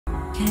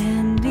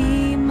can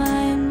be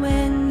mine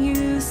when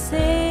you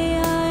say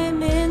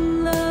I'm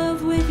in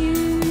love with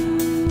you.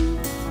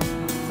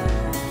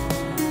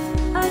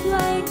 I'd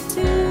like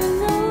to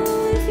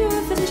know if your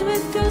fetish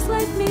with girls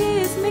like me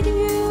is making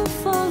you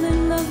fall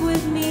in love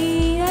with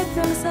me. I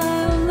promise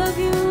I'll love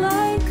you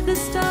like the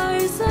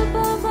stars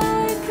above.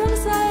 I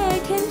promise I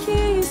can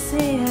hear you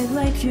say I'd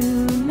like to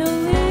know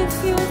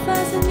if your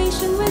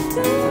fascination with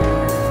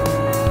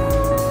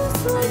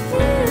girls like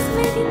me is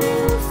making you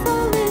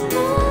fall in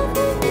love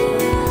with me.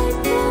 I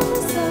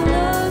promise I'll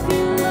love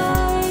you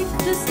like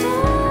the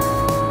stars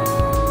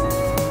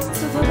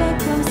above. I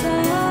promise I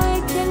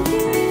can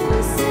hear you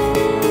say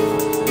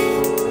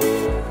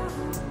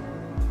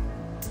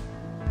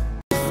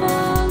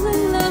fall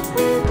in love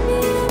with me.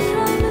 I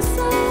promise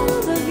I'll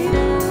love you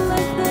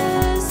like the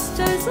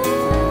stars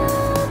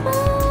above.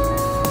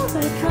 I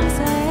promise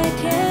I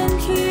can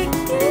hear you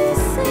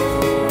say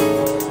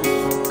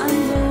I'm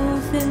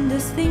both in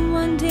this thing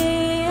one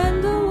day and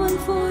the one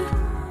for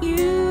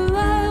you.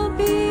 I'll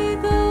be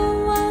the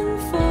one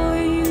for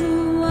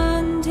you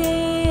one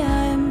day.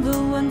 I'm the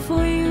one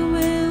for you.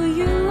 Will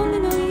you only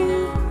know you?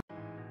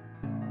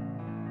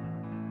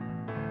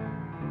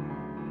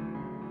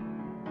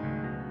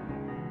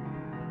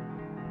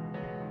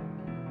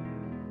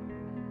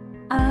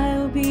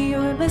 I'll be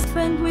your best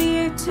friend.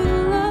 We're two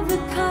of a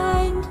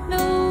kind.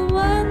 No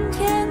one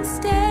can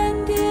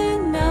stand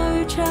in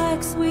our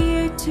tracks.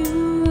 We're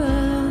two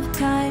of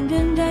kind,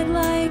 and I'd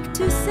like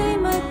to say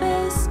my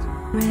best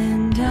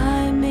friend.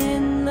 I'm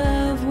in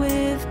love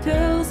with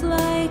girls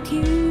like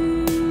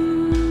you.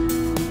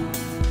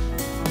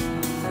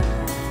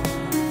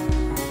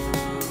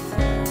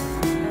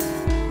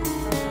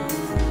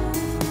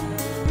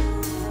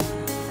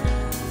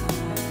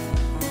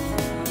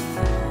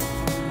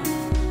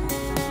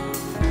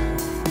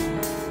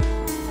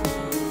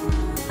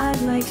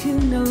 I'd like to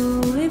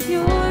know if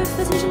your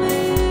fetish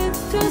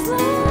with girls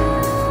like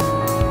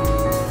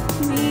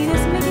me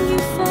is making you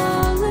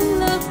fall in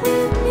love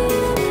with me.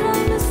 I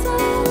promise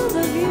I'll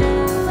love you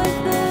like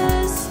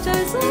the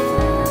stars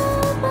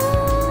above.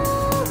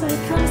 I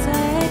promise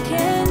I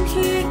can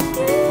hear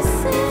you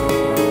say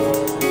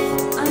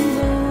I'm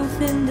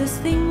both in this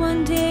thing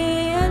one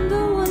day and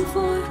the one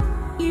for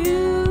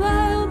you.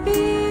 I'll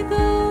be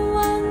the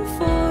one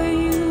for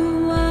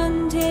you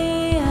one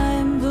day.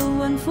 I'm the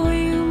one for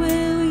you.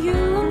 Will you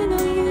only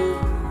know you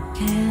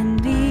can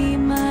be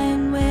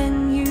mine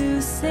when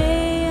you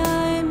say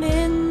I'm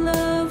in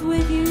love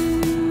with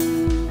you?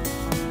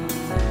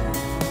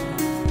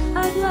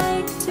 I'd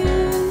like to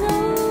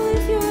know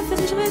if your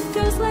fetish with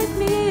girls like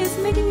me is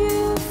making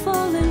you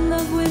fall in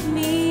love with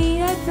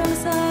me. I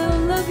promise I'll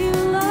love you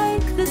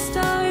like the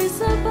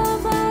stars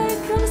above. I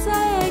promise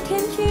I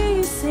can hear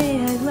you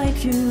say I'd like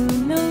to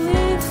know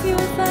if your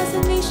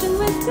fascination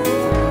with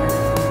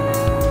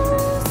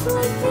girls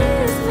like me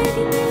is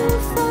making you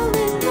fall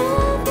in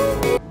love with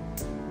me.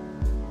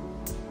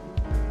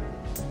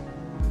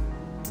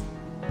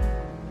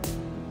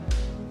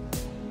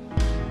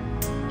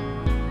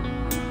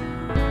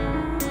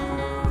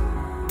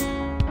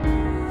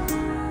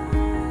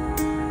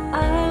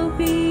 I'll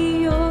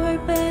be your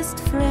best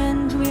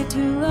friend. We're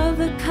two of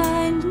a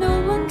kind.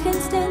 No one can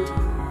stand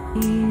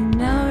in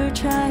our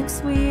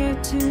tracks. We're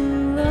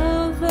two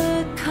of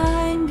a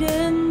kind,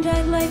 and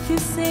I'd like to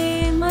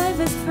say my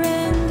best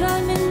friend.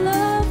 I'm in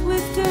love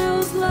with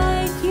girls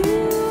like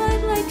you.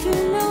 I'd like to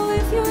know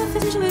if your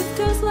fetish with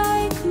girls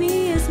like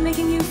me is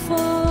making you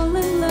fall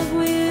in love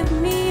with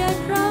me. I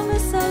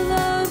promise I'll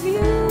love you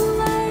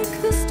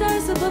like the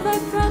stars above. I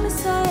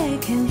promise I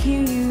can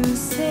hear you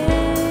say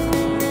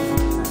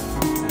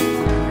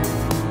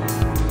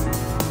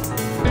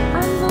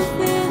I'm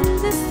both in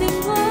this thing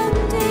one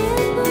day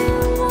and the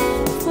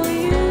one for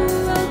you.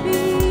 I'll be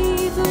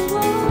the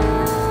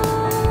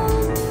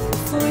one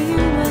for you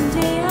one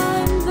day.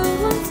 I'm the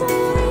one for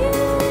you.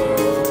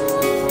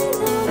 I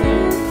know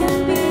you can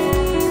be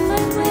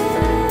my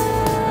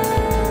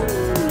man.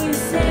 You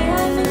say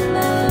I'm in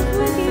love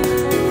with you.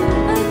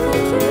 I'd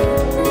like to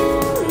know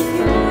if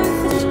your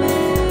fetish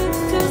with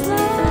girls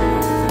like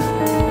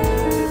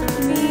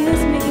me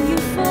is making you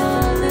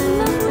fall in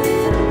love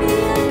with me.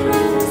 I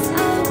promise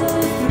I'll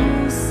love you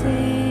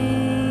say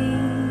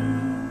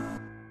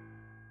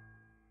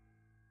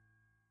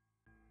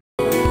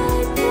I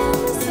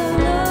promise I'll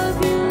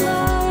love you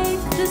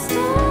like the stars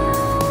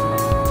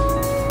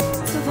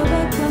above. I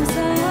promise I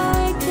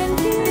can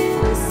hear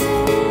you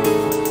say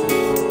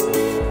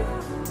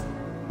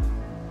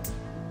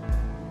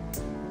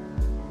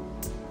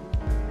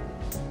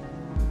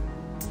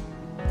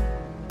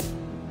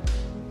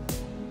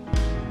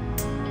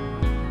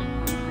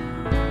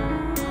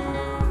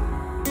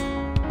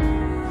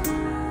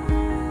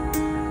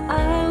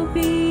I'll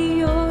be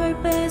your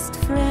best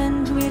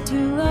friend. We're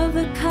two of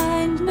a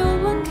kind. No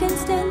one can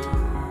stand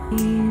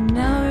in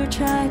our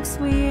tracks.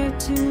 We're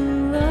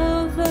two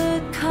of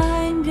a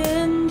kind,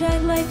 and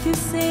I'd like to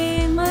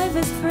say my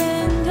best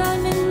friend.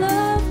 I'm in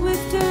love with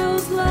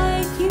girls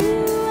like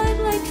you. I'd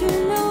like to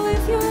know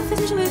if your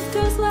fetish with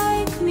girls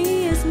like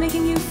me is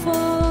making you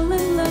fall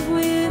in love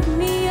with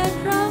me.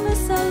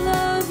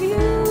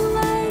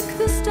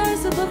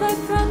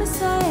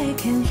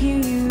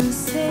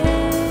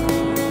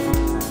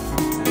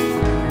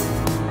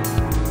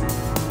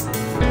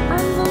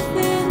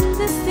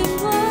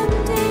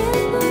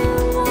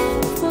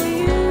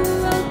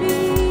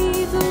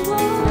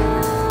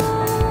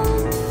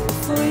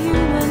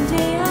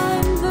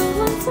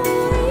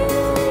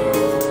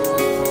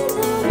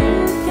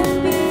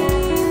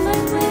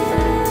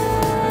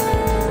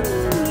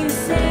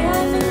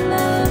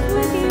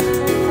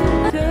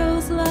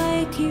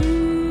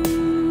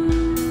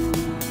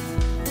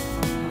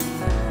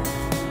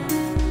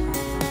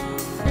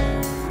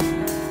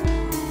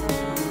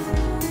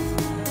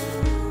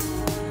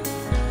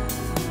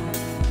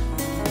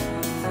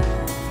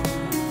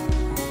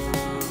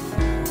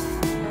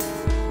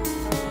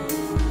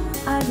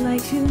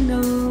 like to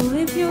know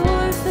if your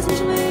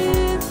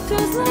fascination with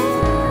girls like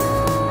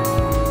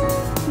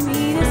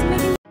me is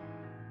making.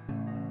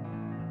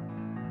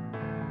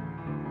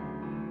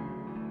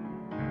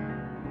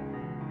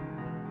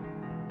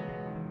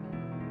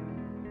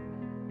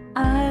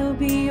 I'll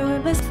be your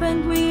best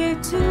friend,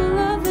 we're two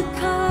of a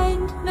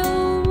kind.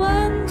 No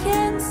one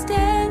can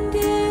stand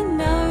in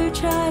our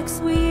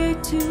tracks, we're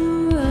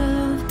two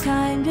of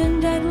kind.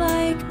 And I'd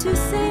like to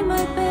say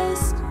my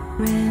best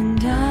friend.